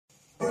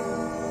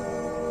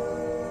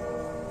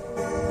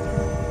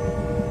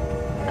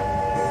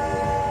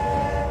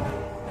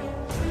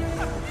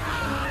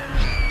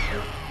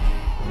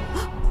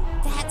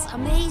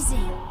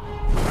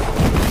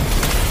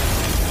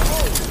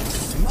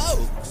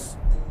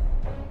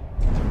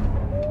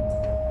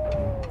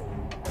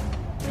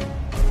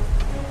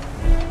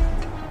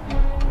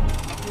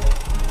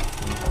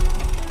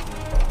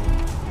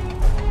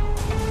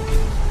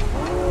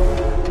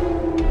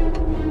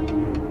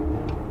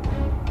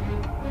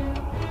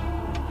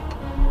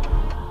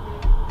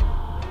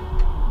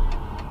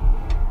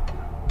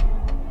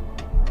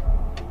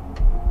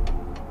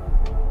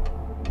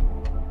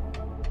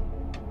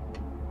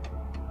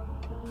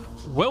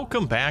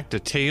Welcome back to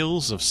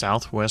Tales of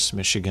Southwest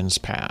Michigan's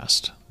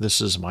Past. This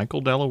is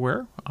Michael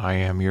Delaware. I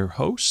am your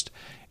host,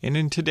 and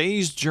in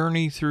today's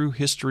journey through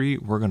history,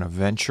 we're going to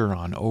venture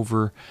on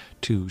over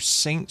to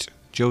St.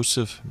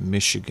 Joseph,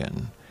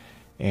 Michigan,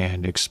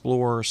 and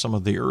explore some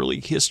of the early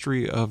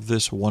history of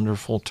this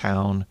wonderful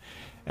town,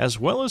 as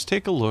well as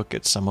take a look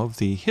at some of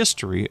the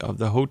history of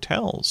the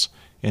hotels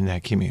in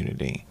that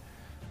community.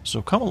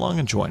 So come along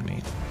and join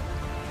me.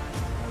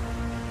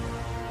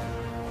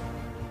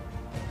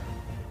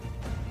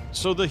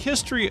 So the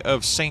history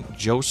of St.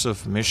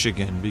 Joseph,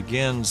 Michigan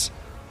begins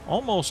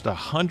almost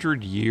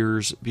 100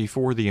 years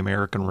before the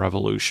American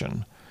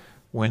Revolution,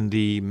 when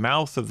the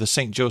mouth of the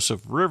St.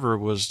 Joseph River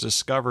was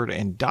discovered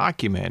and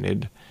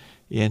documented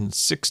in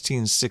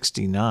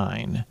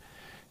 1669.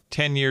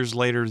 10 years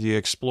later, the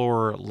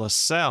explorer La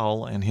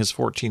Salle and his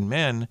 14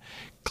 men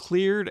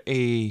cleared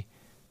a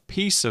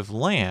piece of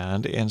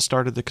land and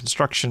started the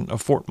construction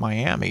of Fort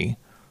Miami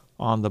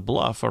on the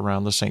bluff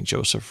around the St.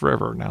 Joseph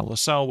River. Now, La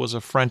Salle was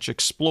a French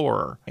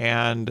explorer,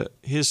 and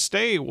his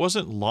stay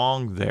wasn't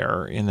long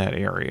there in that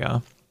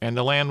area, and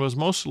the land was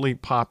mostly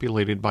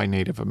populated by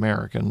Native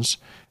Americans,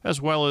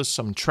 as well as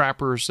some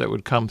trappers that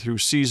would come through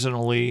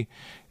seasonally,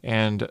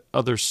 and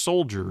other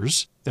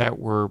soldiers that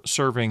were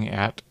serving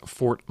at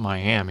Fort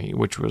Miami,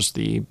 which was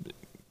the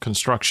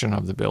construction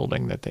of the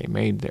building that they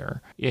made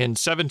there. In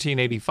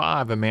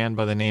 1785, a man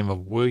by the name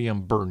of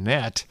William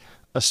Burnett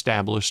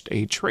established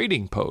a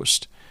trading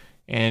post,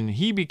 and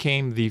he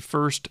became the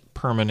first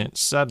permanent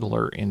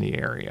settler in the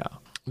area.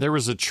 There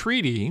was a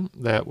treaty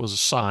that was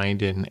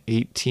signed in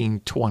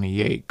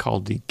 1828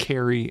 called the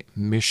Cary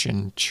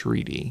Mission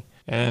Treaty.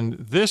 And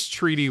this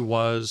treaty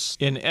was,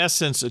 in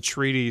essence, a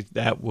treaty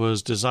that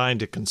was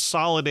designed to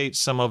consolidate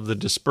some of the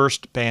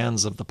dispersed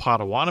bands of the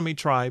Potawatomi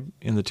tribe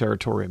in the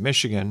territory of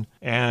Michigan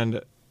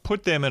and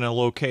put them in a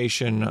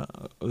location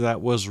that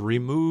was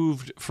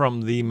removed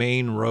from the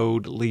main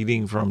road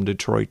leading from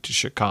Detroit to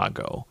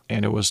Chicago.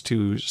 And it was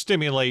to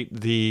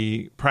stimulate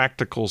the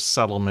practical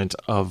settlement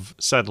of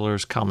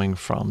settlers coming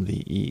from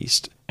the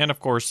east. And of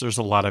course, there's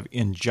a lot of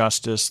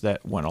injustice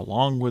that went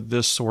along with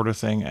this sort of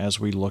thing as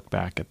we look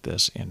back at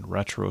this in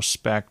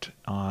retrospect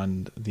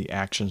on the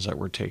actions that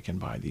were taken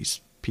by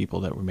these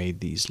people that made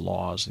these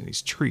laws and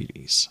these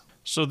treaties.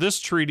 So this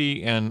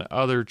treaty and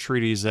other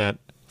treaties that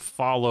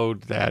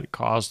followed that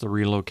caused the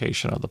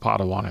relocation of the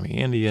Potawatomi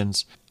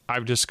Indians,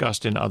 I've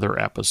discussed in other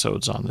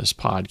episodes on this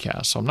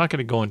podcast. So I'm not going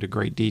to go into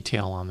great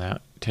detail on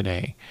that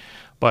today.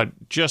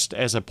 But just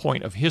as a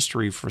point of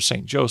history for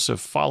St.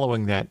 Joseph,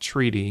 following that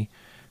treaty,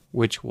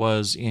 which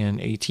was in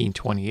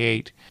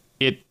 1828,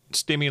 it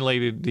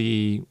stimulated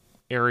the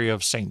area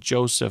of St.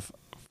 Joseph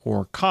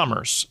for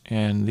commerce,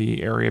 and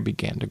the area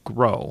began to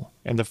grow.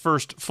 And the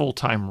first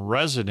full-time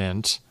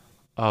resident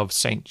of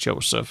St.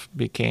 Joseph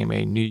became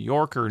a New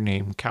Yorker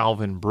named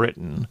Calvin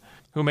Britton,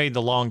 who made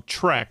the long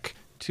trek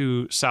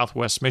to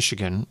southwest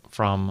Michigan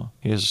from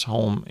his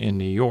home in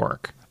New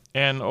York.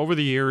 And over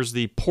the years,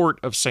 the port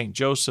of St.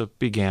 Joseph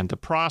began to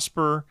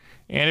prosper,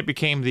 and it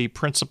became the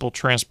principal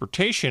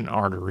transportation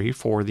artery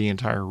for the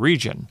entire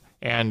region.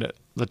 And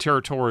the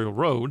territorial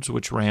roads,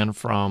 which ran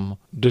from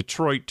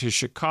Detroit to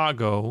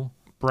Chicago,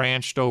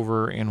 branched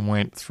over and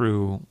went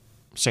through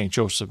St.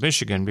 Joseph,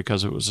 Michigan,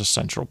 because it was a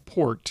central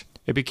port.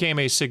 It became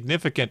a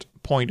significant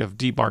point of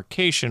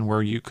demarcation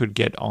where you could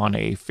get on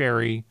a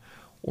ferry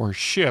or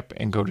ship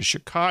and go to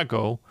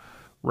Chicago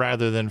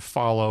rather than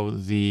follow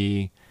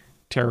the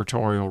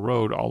territorial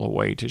road all the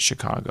way to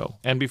Chicago.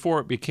 And before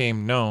it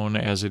became known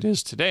as it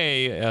is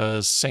today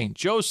as St.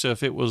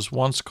 Joseph, it was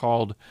once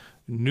called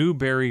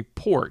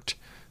Newburyport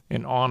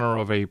in honor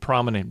of a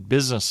prominent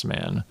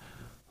businessman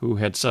who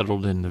had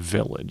settled in the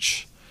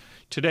village.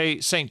 Today,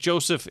 St.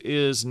 Joseph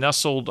is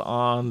nestled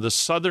on the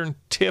southern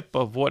tip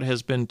of what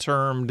has been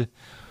termed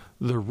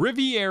the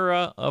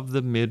Riviera of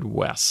the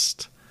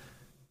Midwest.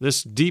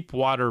 This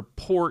deep-water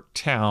port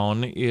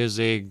town is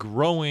a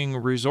growing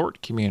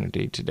resort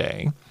community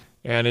today,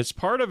 and it's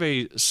part of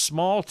a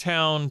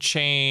small-town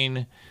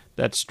chain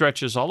that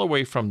stretches all the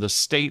way from the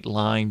state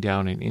line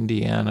down in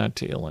Indiana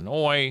to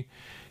Illinois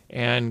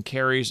and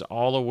carries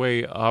all the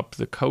way up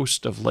the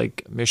coast of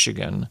Lake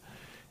Michigan.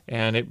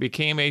 And it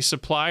became a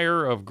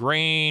supplier of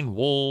grain,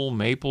 wool,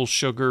 maple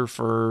sugar,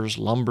 furs,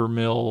 lumber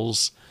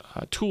mills,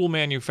 tool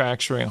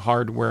manufacturing,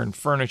 hardware, and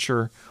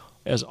furniture,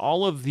 as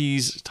all of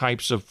these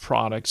types of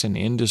products and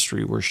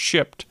industry were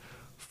shipped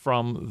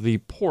from the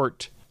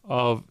port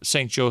of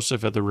St.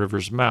 Joseph at the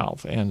river's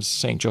mouth. And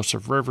St.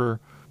 Joseph River,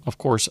 of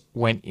course,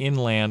 went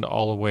inland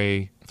all the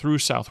way through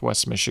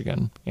southwest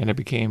Michigan, and it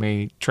became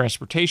a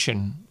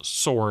transportation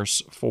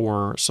source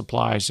for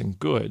supplies and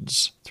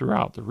goods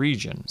throughout the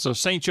region. So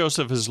St.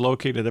 Joseph is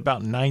located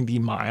about 90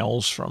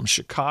 miles from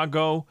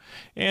Chicago,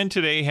 and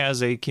today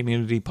has a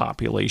community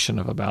population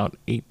of about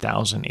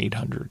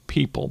 8,800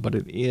 people, but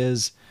it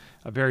is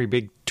a very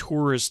big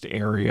tourist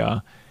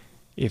area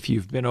If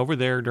you've been over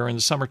there during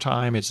the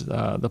summertime, it's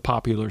the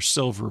popular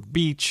Silver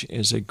Beach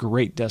is a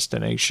great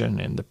destination,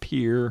 and the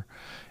pier.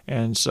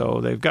 And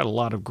so they've got a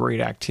lot of great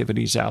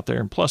activities out there,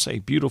 and plus a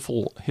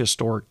beautiful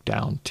historic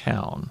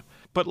downtown.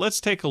 But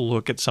let's take a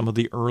look at some of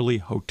the early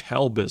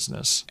hotel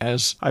business.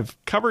 As I've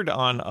covered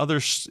on other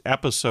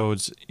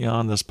episodes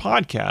on this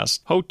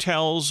podcast,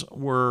 hotels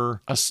were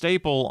a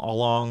staple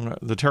along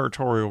the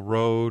Territorial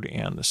Road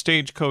and the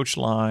stagecoach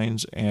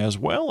lines, as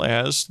well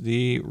as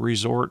the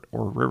resort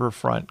or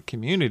riverfront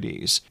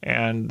communities.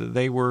 And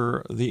they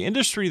were the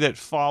industry that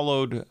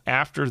followed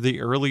after the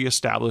early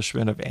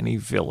establishment of any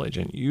village.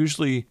 And it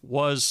usually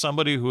was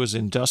somebody who was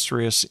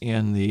industrious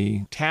in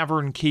the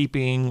tavern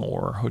keeping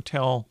or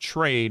hotel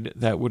trade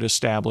that would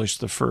establish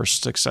the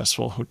first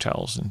successful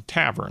hotels and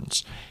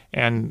taverns.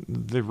 And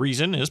the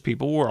reason is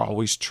people were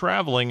always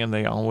traveling and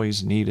they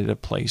always needed a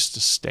place to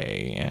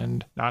stay.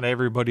 And not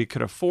everybody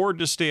could afford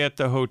to stay at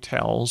the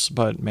hotels,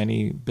 but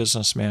many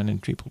businessmen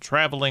and people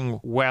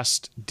traveling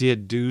west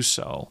did do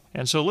so.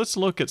 And so let's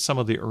look at some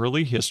of the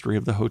early history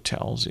of the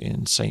hotels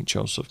in St.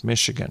 Joseph,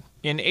 Michigan.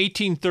 In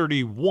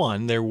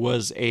 1831, there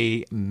was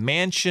a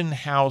Mansion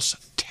House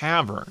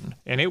Tavern,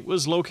 and it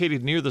was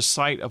located near the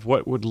site of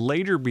what would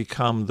later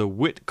become the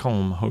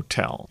Whitcomb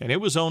Hotel. And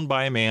it was owned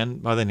by a man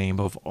by the name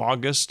of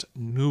August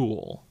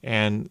Newell.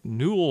 And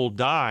Newell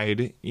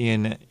died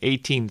in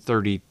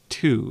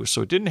 1832,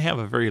 so it didn't have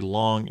a very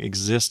long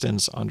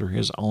existence under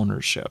his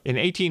ownership. In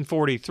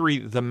 1843,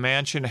 the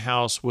Mansion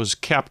House was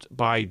kept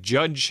by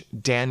Judge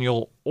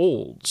Daniel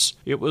Olds.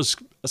 It was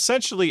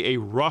essentially a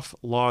rough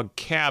log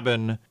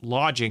cabin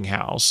lodging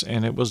house,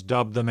 and it was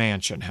dubbed the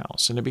Mansion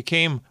House. And it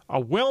became a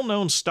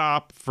well-known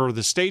stop for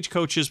the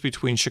stagecoaches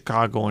between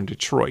Chicago and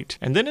Detroit.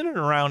 And then in and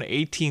around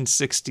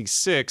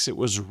 1866, it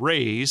was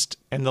razed,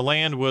 and the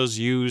land was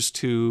used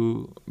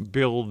to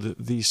build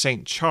the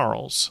St.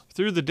 Charles.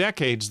 Through the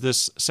decades,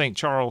 this St.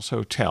 Charles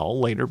Hotel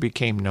later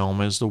became known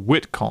as the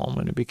Whitcomb,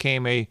 and it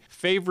became a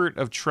favorite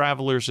of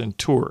travelers and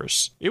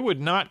tourists. It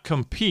would not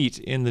compete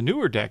in the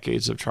newer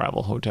decades of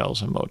travel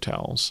hotels and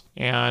motels.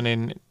 And in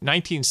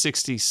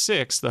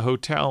 1966, the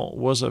hotel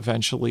was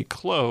eventually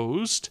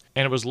closed,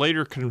 and it was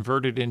later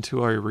converted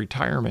into a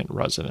retirement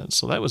residence.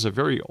 So that was a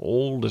very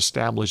old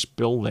established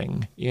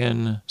building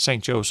in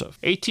St. Joseph.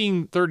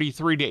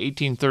 1833 to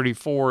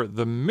 1834,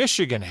 the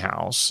Michigan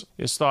House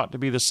is thought to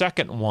be the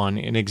second one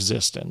in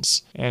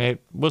existence, and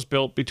it was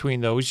built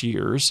between those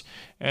years.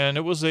 And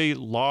it was a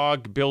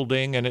log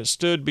building, and it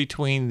stood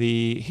between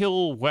the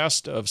hill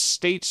west of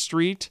State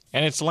Street,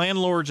 and its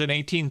landlords in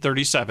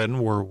 1837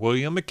 were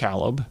William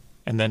McCaleb,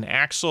 and then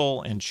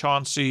Axel and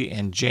Chauncey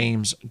and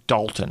James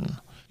Dalton.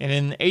 And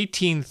in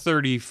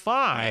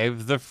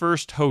 1835, the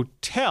first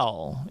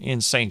hotel in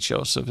St.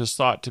 Joseph is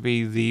thought to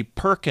be the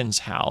Perkins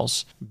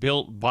House,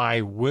 built by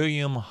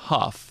William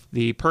Huff.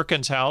 The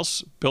Perkins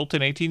House, built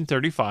in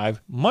 1835,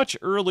 much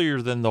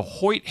earlier than the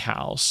Hoyt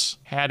House,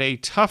 had a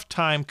tough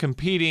time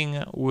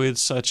competing with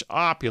such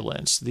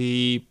opulence.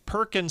 The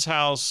Perkins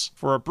House,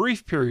 for a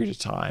brief period of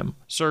time,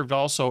 served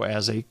also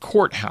as a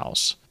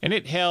courthouse, and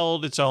it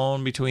held its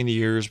own between the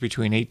years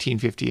between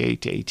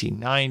 1858 to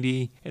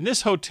 1890. And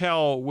this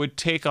hotel would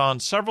take on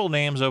several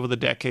names over the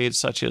decades,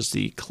 such as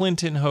the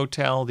Clinton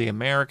Hotel, the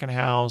American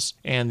House,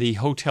 and the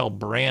Hotel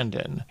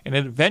Brandon. And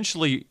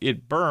eventually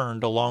it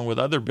burned along with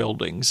other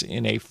buildings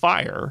in a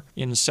fire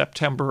in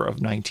September of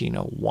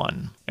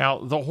 1901. Now,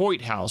 the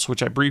Hoyt House,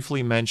 which I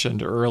briefly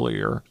mentioned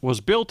earlier,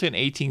 was built in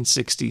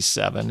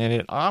 1867, and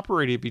it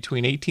operated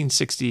between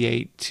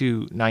 1868 to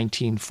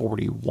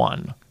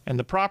 1941. And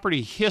the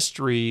property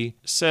history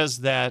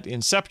says that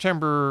in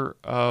September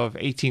of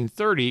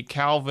 1830,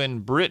 Calvin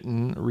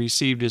Britton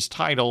received his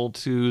title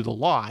to the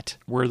lot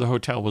where the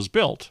hotel was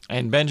built.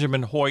 And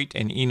Benjamin Hoyt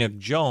and Enoch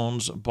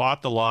Jones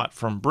bought the lot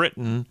from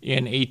Britton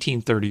in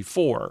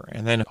 1834.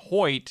 And then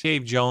Hoyt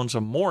gave Jones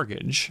a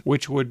mortgage,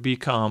 which would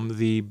become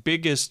the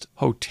biggest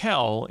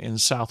hotel in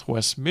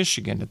southwest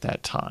Michigan at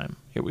that time.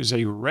 It was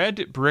a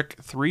red brick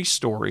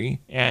 3-story,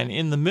 and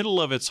in the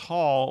middle of its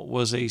hall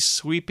was a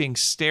sweeping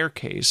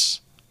staircase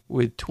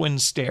with twin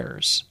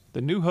stairs.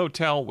 The new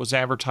hotel was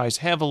advertised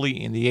heavily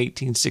in the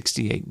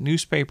 1868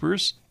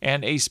 newspapers,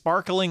 and a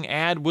sparkling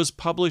ad was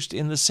published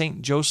in the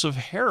St. Joseph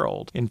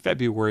Herald in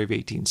February of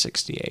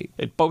 1868.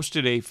 It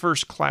boasted a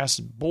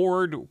first-class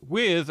board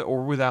with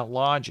or without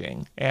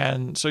lodging,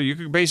 and so you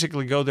could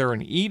basically go there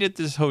and eat at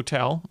this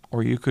hotel,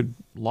 or you could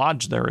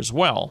lodge there as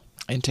well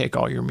and take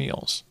all your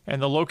meals.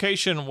 And the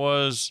location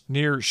was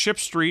near Ship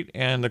Street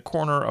and the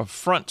corner of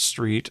Front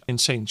Street in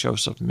St.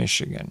 Joseph,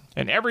 Michigan.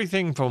 And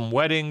everything from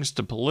weddings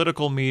to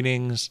political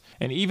meetings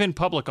and even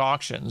public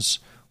auctions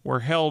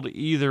were held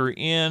either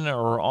in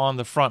or on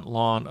the front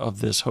lawn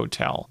of this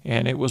hotel.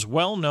 And it was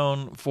well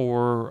known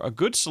for a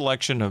good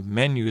selection of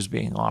menus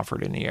being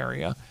offered in the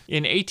area.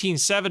 In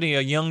 1870,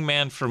 a young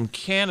man from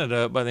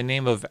Canada by the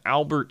name of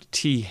Albert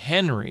T.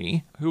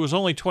 Henry, who was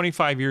only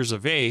 25 years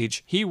of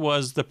age, he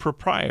was the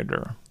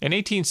proprietor. In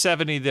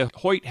 1870, the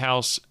Hoyt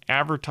House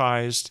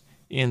advertised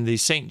in the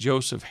St.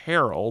 Joseph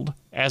Herald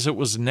as it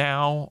was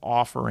now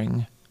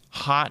offering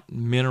hot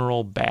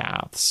mineral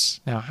baths.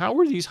 Now, how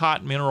were these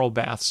hot mineral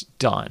baths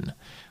done?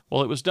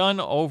 Well, it was done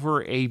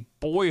over a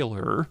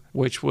boiler,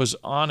 which was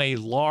on a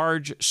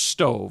large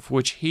stove,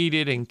 which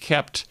heated and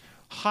kept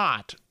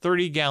hot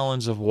 30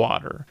 gallons of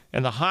water.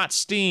 And the hot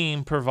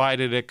steam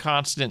provided a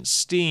constant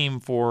steam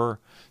for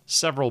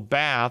several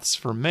baths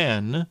for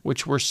men,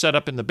 which were set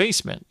up in the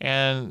basement.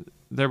 And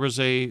there was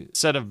a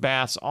set of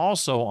baths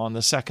also on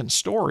the second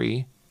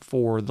story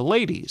for the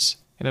ladies.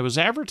 And it was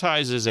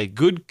advertised as a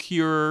good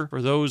cure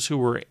for those who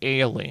were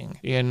ailing.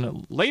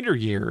 In later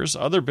years,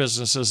 other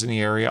businesses in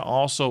the area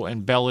also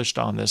embellished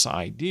on this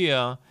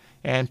idea,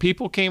 and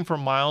people came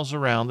from miles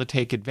around to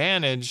take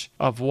advantage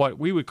of what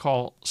we would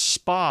call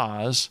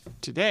spas.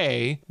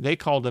 Today, they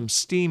called them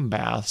steam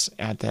baths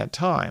at that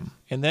time.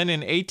 And then in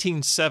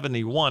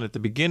 1871, at the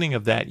beginning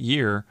of that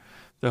year,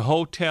 the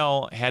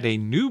hotel had a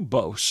new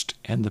boast,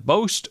 and the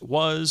boast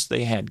was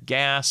they had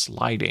gas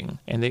lighting,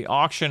 and they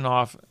auctioned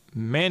off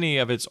many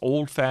of its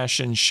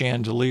old-fashioned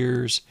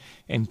chandeliers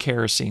and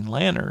kerosene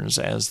lanterns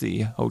as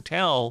the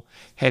hotel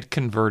had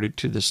converted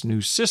to this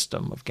new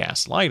system of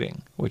gas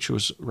lighting, which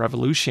was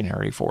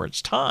revolutionary for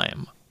its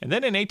time. And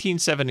then in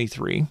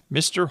 1873,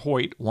 Mr.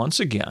 Hoyt once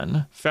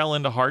again fell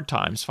into hard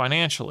times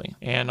financially.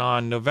 And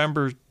on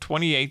November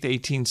 28,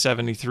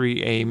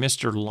 1873, a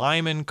Mr.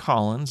 Lyman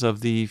Collins of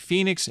the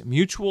Phoenix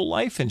Mutual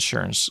Life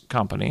Insurance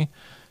Company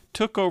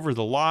took over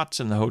the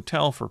lots in the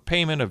hotel for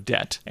payment of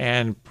debt.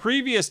 And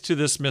previous to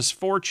this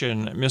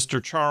misfortune,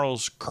 Mr.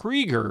 Charles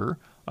Krieger,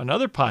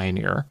 another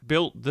pioneer,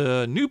 built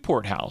the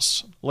Newport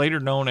House, later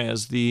known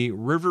as the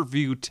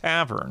Riverview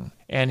Tavern.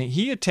 And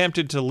he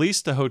attempted to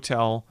lease the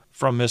hotel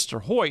from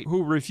Mr. Hoyt,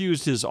 who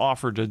refused his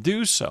offer to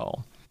do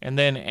so. And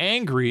then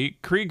angry,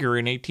 Krieger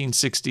in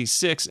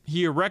 1866,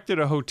 he erected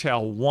a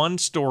hotel one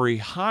story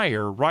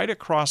higher right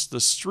across the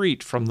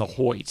street from the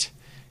Hoyt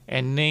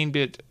and named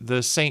it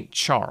the St.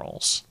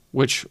 Charles,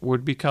 which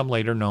would become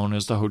later known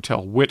as the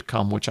Hotel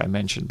Whitcomb, which I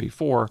mentioned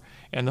before.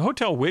 And the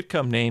Hotel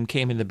Whitcomb name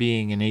came into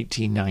being in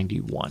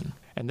 1891.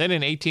 And then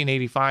in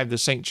 1885, the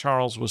St.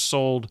 Charles was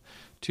sold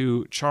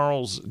to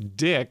Charles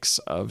Dix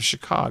of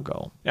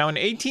Chicago. Now, in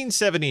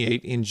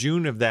 1878, in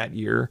June of that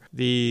year,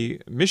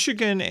 the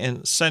Michigan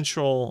and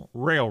Central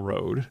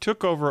Railroad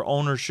took over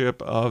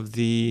ownership of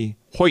the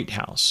Hoyt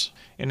House.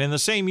 And in the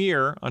same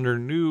year, under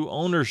new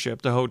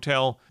ownership, the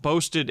hotel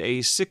boasted a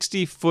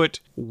 60-foot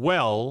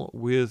well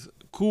with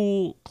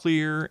cool,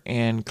 clear,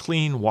 and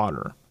clean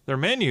water. Their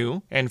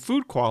menu and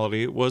food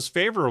quality was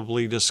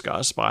favorably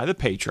discussed by the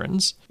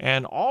patrons,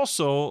 and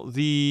also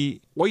the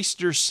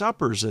oyster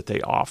suppers that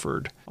they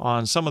offered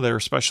on some of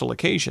their special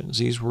occasions.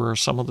 These were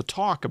some of the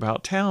talk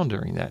about town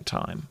during that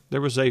time.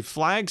 There was a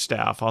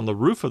flagstaff on the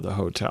roof of the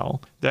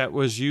hotel that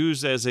was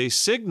used as a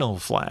signal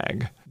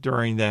flag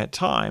during that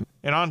time.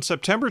 And on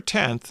September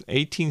 10th,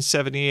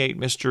 1878,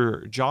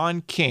 Mr.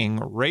 John King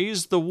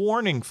raised the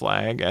warning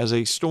flag as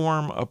a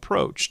storm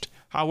approached.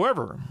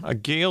 However, a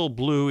gale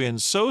blew in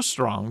so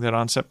strong that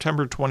on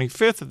September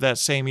 25th of that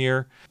same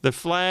year, the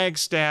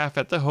flagstaff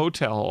at the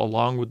hotel,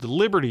 along with the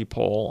Liberty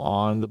Pole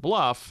on the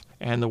bluff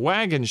and the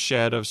wagon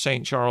shed of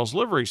St. Charles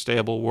Livery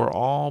Stable, were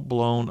all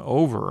blown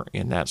over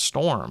in that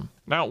storm.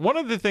 Now, one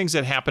of the things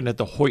that happened at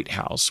the Hoyt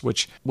House,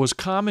 which was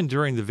common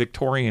during the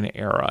Victorian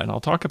era, and I'll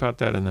talk about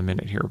that in a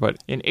minute here, but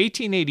in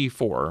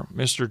 1884,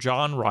 Mr.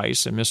 John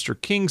Rice and Mr.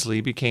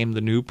 Kingsley became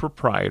the new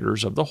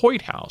proprietors of the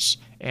Hoyt House.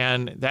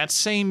 And that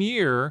same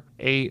year,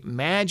 a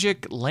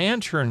magic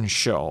lantern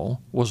show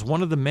was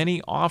one of the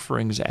many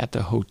offerings at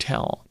the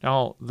hotel.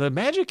 Now, the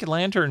magic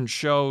lantern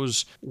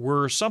shows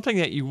were something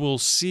that you will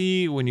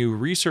see when you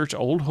research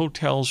old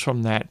hotels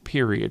from that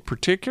period,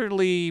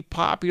 particularly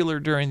popular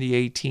during the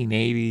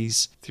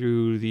 1880s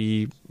through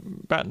the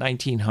about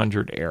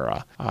 1900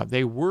 era.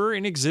 They were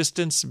in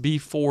existence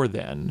before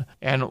then,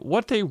 and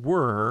what they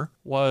were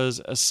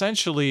was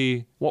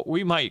essentially what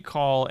we might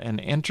call an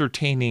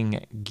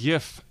entertaining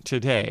GIF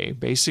today.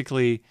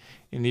 Basically,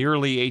 in the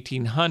early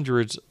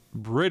 1800s,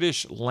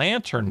 British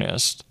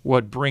lanternists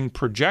would bring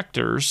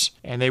projectors,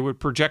 and they would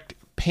project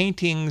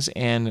paintings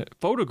and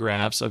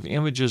photographs of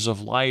images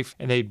of life,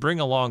 and they'd bring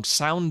along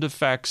sound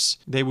effects.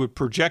 They would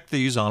project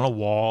these on a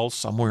wall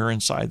somewhere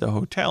inside the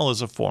hotel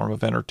as a form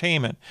of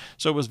entertainment.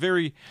 So it was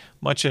very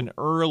much an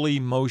early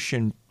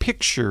motion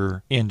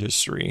picture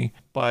industry,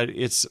 but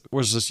it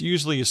was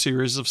usually a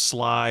series of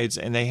slides,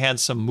 and they had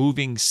some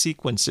moving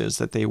sequences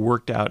that they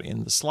worked out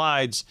in the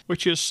slides,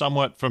 which is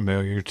somewhat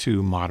familiar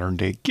to modern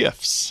day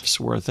GIFs,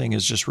 where a thing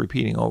is just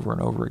repeating over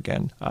and over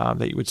again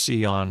that you would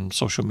see on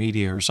social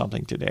media or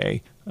something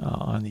today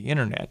on the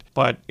internet.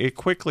 But it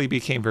quickly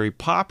became very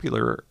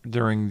popular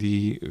during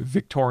the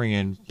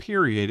Victorian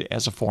period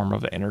as a form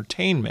of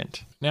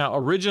entertainment. Now,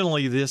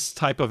 originally, this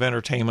type of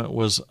entertainment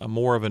was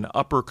more of an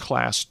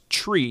upper-class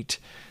treat,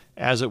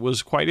 as it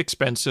was quite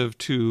expensive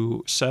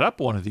to set up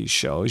one of these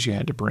shows. You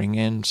had to bring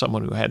in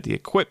someone who had the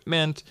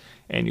equipment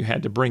and you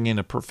had to bring in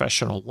a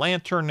professional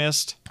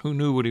lanternist who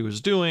knew what he was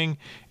doing,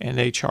 and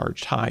they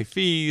charged high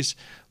fees.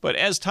 But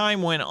as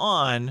time went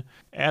on,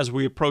 as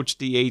we approached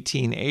the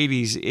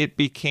 1880s, it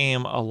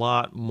became a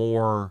lot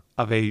more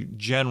of a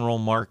general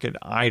market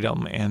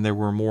item, and there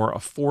were more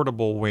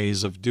affordable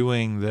ways of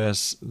doing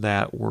this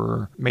that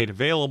were made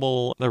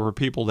available. There were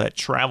people that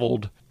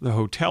traveled the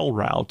hotel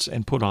routes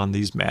and put on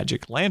these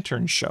magic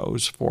lantern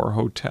shows for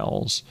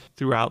hotels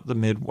throughout the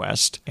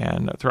Midwest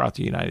and throughout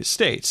the United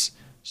States.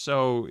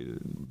 So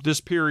this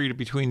period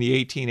between the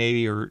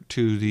 1880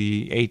 to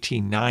the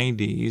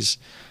 1890s,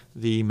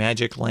 the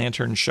magic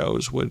lantern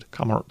shows would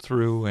come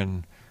through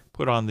and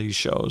put on these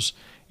shows.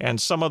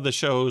 And some of the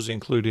shows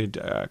included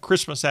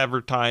Christmas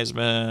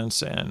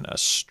advertisements and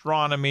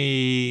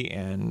astronomy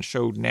and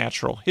showed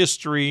natural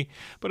history,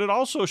 but it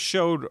also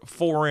showed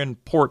foreign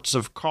ports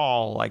of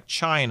call like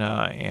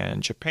China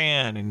and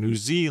Japan and New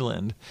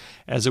Zealand,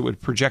 as it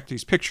would project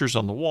these pictures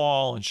on the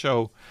wall and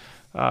show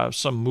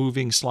some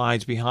moving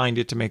slides behind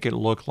it to make it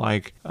look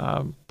like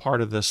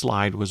part of the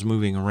slide was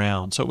moving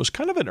around. So it was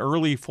kind of an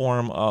early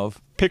form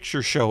of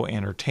picture show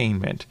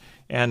entertainment.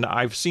 And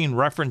I've seen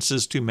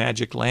references to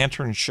magic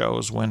lantern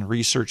shows when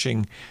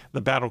researching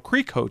the Battle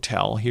Creek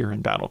Hotel here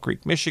in Battle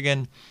Creek,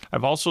 Michigan.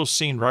 I've also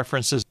seen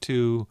references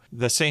to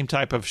the same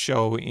type of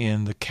show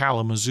in the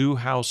Kalamazoo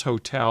House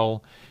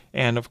Hotel.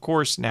 And of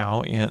course,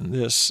 now in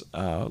this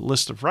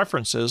list of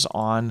references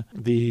on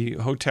the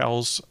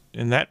hotels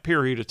in that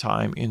period of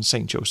time in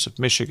St. Joseph,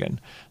 Michigan.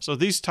 So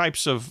these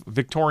types of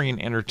Victorian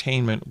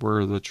entertainment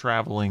were the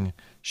traveling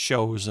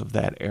shows of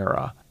that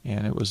era.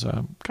 And it was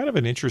a kind of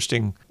an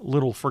interesting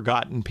little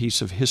forgotten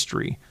piece of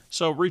history.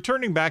 So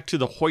returning back to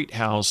the Hoyt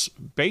House,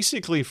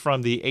 basically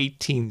from the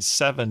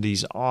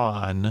 1870s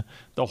on,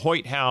 the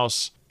Hoyt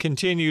House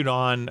continued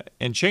on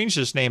and changed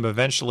its name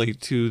eventually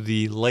to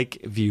the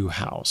Lakeview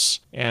House.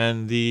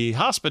 And the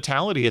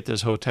hospitality at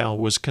this hotel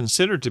was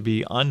considered to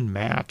be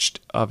unmatched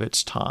of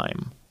its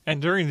time.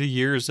 And during the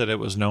years that it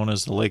was known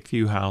as the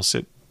Lakeview House,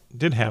 it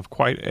did have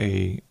quite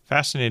a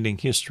fascinating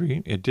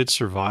history. It did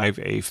survive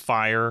a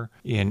fire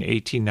in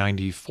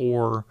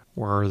 1894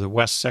 where the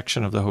west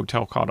section of the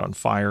hotel caught on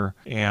fire.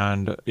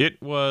 And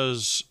it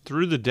was,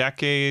 through the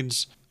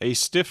decades, a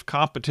stiff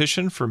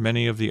competition for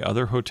many of the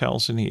other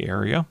hotels in the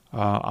area.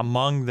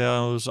 Among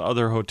those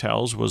other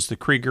hotels was the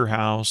Krieger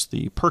House,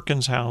 the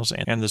Perkins House,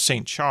 and the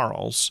St.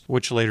 Charles,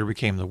 which later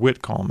became the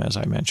Whitcomb, as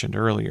I mentioned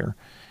earlier.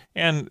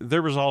 And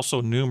there was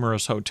also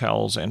numerous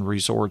hotels and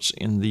resorts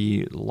in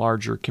the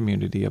larger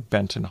community of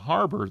Benton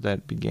Harbor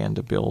that began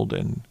to build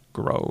and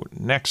grow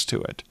next to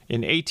it.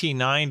 In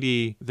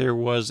 1890, there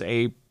was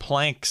a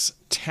Plank's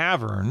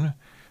Tavern,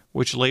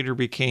 which later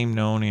became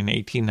known in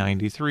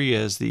 1893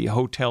 as the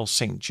Hotel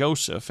St.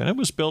 Joseph, and it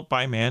was built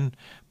by a man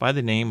by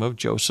the name of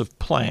Joseph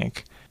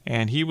Plank.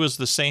 And he was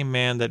the same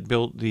man that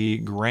built the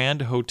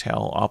Grand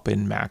Hotel up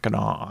in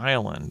Mackinac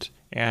Island.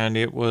 And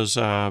it was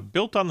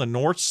built on the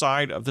north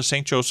side of the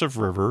St. Joseph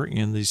River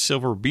in the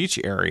Silver Beach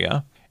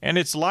area. And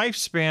its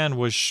lifespan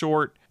was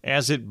short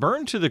as it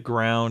burned to the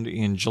ground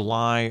in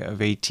July of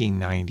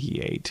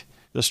 1898.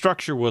 The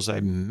structure was a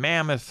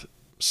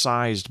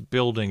mammoth-sized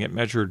building. It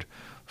measured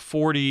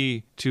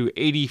 40 to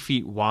 80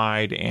 feet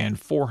wide and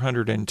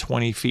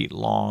 420 feet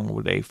long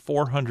with a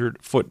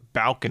 400-foot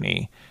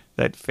balcony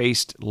that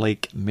faced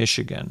Lake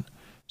Michigan.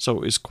 So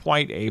it was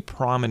quite a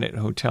prominent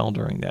hotel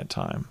during that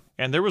time.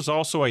 And there was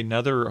also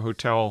another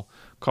hotel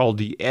called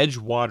the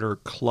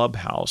Edgewater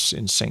Clubhouse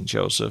in St.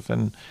 Joseph.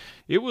 And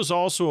it was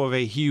also of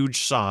a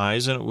huge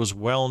size, and it was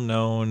well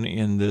known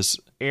in this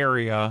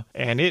area.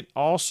 And it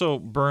also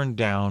burned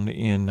down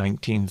in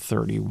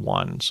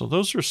 1931. So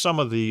those are some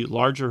of the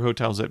larger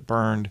hotels that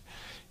burned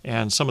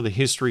and some of the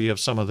history of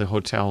some of the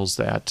hotels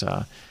that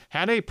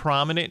had a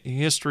prominent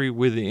history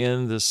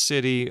within the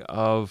city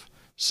of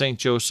St.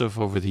 Joseph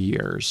over the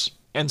years.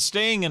 And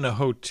staying in a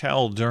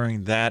hotel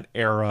during that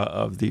era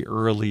of the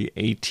early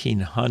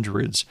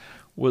 1800s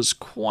was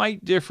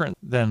quite different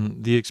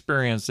than the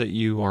experience that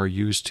you are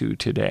used to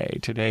today.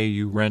 Today,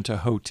 you rent a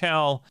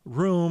hotel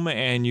room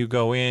and you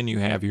go in, you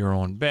have your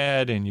own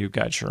bed, and you've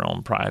got your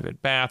own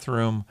private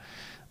bathroom.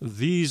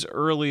 These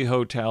early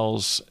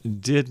hotels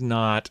did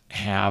not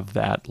have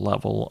that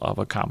level of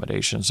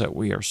accommodations that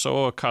we are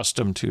so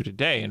accustomed to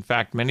today. In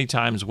fact, many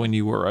times when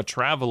you were a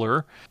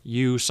traveler,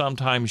 you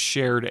sometimes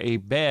shared a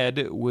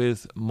bed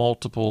with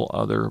multiple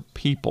other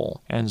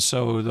people. And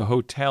so the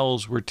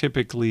hotels were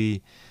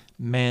typically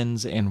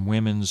men's and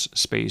women's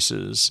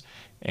spaces,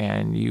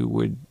 and you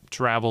would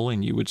travel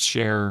and you would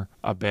share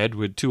a bed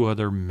with two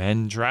other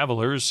men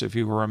travelers if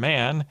you were a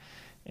man.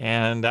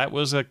 And that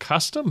was a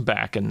custom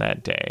back in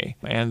that day.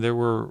 And there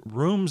were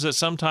rooms that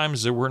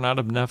sometimes there were not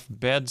enough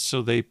beds,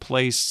 so they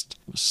placed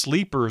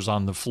sleepers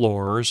on the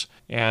floors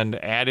and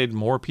added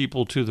more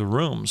people to the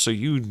room. So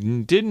you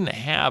didn't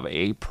have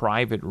a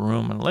private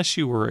room unless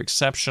you were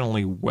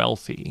exceptionally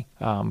wealthy.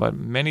 But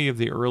many of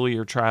the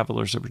earlier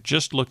travelers that were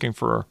just looking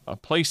for a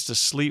place to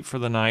sleep for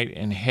the night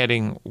and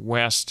heading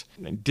west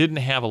didn't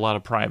have a lot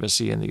of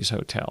privacy in these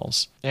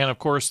hotels. And of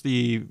course,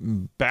 the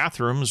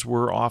bathrooms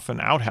were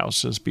often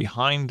outhouses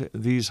behind find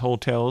these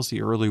hotels,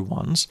 the early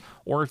ones,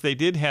 or if they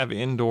did have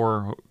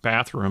indoor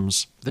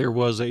bathrooms, there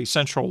was a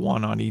central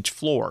one on each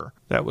floor.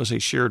 That was a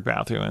shared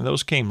bathroom, and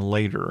those came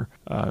later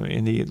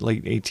in the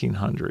late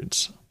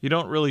 1800s. You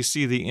don't really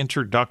see the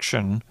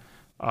introduction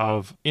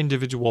of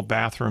individual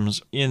bathrooms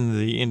in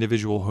the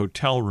individual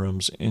hotel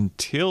rooms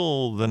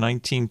until the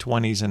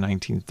 1920s and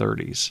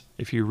 1930s,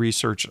 if you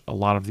research a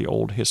lot of the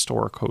old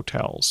historic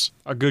hotels.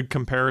 A good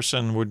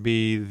comparison would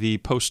be the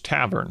Post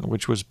Tavern,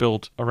 which was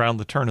built around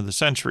the turn of the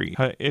century.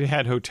 It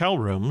had hotel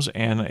rooms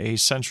and a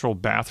central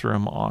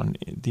bathroom on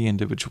the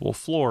individual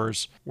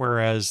floors,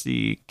 whereas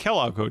the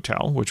Kellogg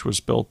Hotel, which was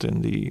built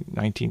in the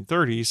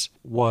 1930s,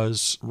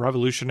 was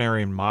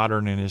revolutionary and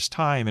modern in its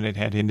time, and it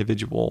had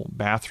individual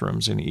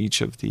bathrooms in each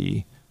of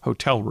the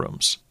hotel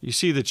rooms. You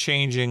see the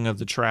changing of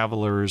the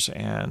travelers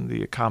and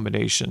the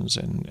accommodations,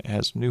 and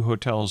as new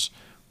hotels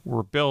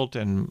were built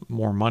and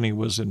more money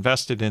was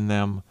invested in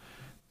them,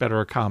 better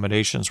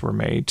accommodations were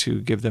made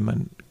to give them a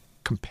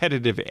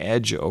competitive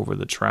edge over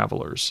the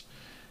travelers.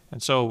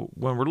 And so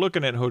when we're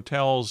looking at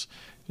hotels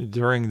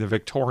during the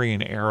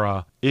Victorian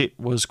era, it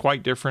was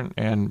quite different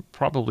and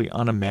probably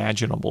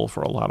unimaginable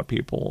for a lot of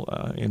people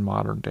in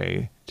modern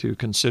day to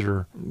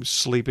consider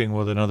sleeping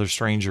with another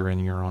stranger in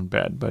your own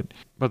bed.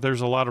 But there's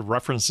a lot of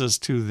references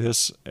to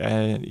this,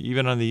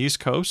 even on the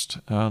East Coast.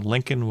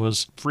 Lincoln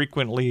was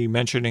frequently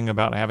mentioning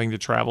about having to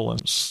travel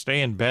and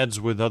stay in beds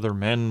with other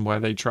men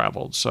while they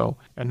traveled.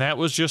 And that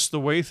was just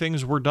the way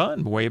things were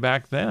done way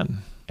back then.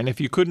 And if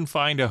you couldn't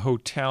find a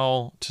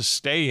hotel to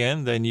stay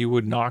in, then you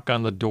would knock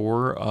on the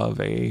door of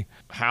a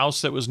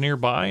house that was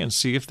nearby and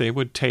see if they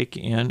would take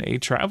in a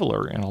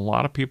traveler. And a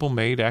lot of people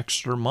made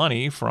extra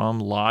money from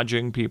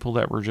lodging people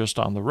that were just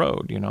on the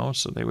road,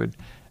 so they would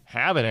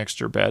have an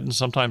extra bed, and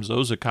sometimes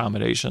those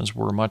accommodations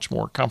were much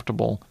more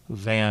comfortable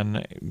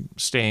than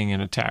staying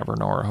in a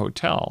tavern or a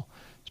hotel,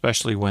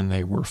 especially when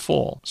they were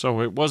full.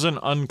 So it wasn't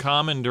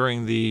uncommon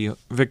during the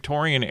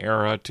Victorian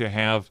era to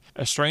have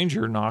a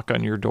stranger knock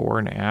on your door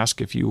and ask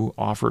if you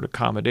offered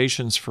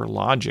accommodations for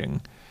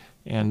lodging.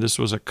 And this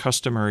was a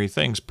customary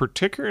thing,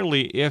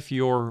 particularly if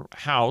your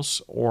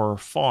house or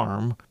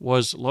farm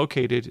was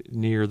located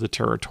near the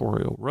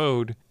territorial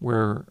road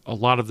where a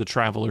lot of the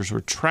travelers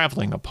were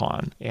traveling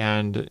upon.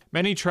 And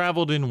many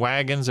traveled in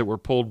wagons that were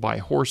pulled by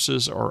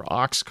horses or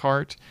ox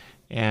cart,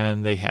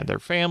 and they had their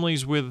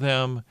families with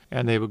them,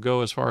 and they would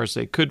go as far as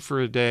they could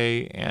for a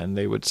day, and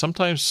they would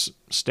sometimes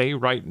stay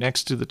right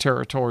next to the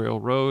territorial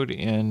road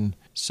and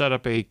set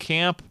up a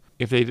camp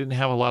if they didn't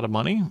have a lot of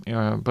money.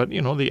 But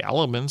the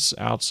elements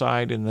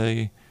outside in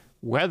the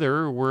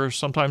weather were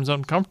sometimes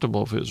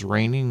uncomfortable. If it was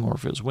raining, or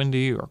if it was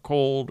windy or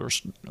cold, or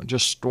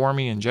just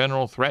stormy in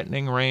general,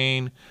 threatening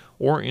rain,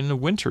 or in the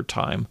winter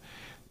time,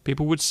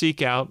 people would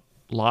seek out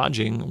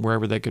lodging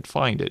wherever they could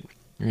find it.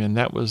 And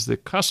that was the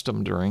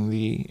custom during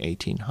the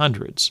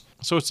 1800s.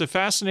 So it's a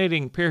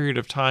fascinating period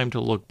of time to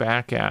look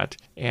back at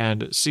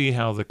and see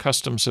how the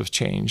customs have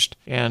changed.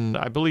 And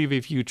I believe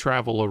if you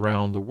travel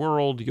around the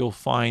world, you'll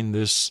find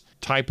this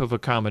type of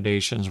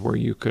accommodations where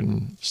you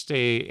can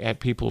stay at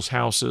people's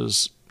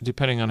houses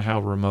depending on how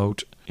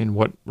remote, in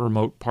what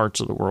remote parts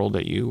of the world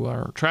that you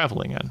are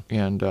traveling in.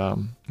 And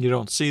you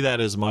don't see that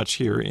as much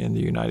here in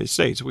the United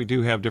States. We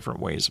do have different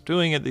ways of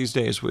doing it these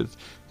days with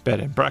bed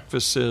and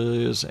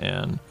breakfasts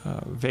and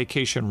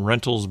vacation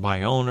rentals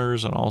by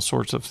owners and all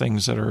sorts of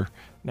things that are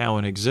now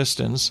in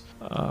existence.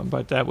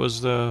 But this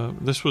was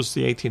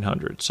the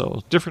 1800s.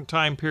 So different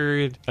time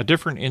period, a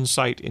different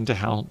insight into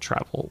how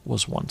travel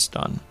was once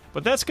done.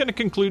 But that's going to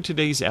conclude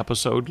today's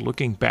episode,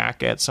 looking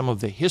back at some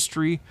of the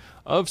history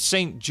of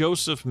St.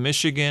 Joseph,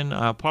 Michigan.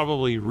 I'll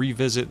probably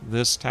revisit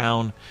this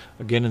town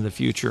again in the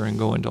future and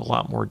go into a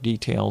lot more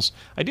details.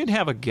 I did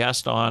have a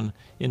guest on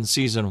in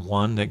season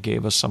 1 that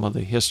gave us some of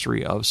the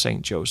history of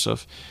St.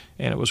 Joseph,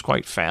 and it was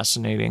quite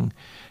fascinating.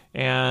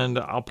 And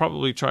I'll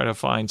probably try to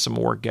find some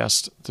more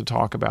guests to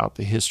talk about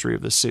the history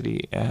of the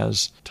city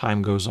as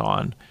time goes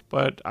on.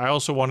 But I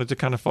also wanted to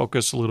kind of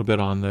focus a little bit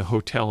on the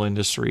hotel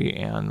industry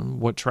and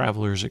what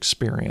travelers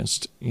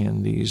experienced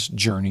in these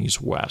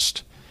journeys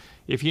west.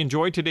 If you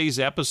enjoyed today's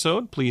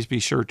episode, please be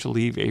sure to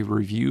leave a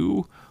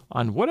review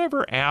on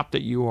whatever app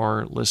that you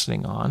are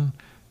listening on,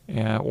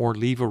 or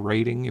leave a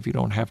rating if you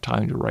don't have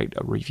time to write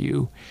a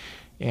review.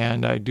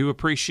 And I do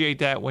appreciate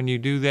that when you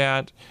do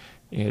that.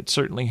 It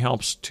certainly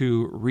helps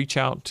to reach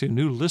out to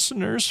new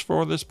listeners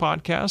for this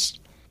podcast.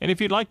 And if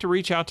you'd like to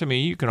reach out to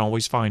me, you can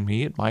always find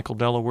me at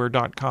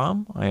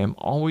michaeldelaware.com. I am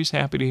always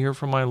happy to hear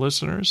from my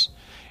listeners.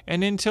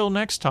 And until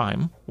next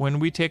time, when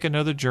we take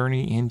another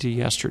journey into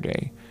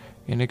yesterday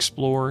and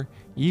explore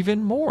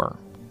even more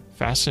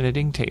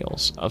fascinating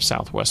tales of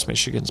Southwest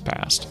Michigan's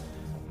past.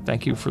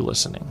 Thank you for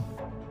listening.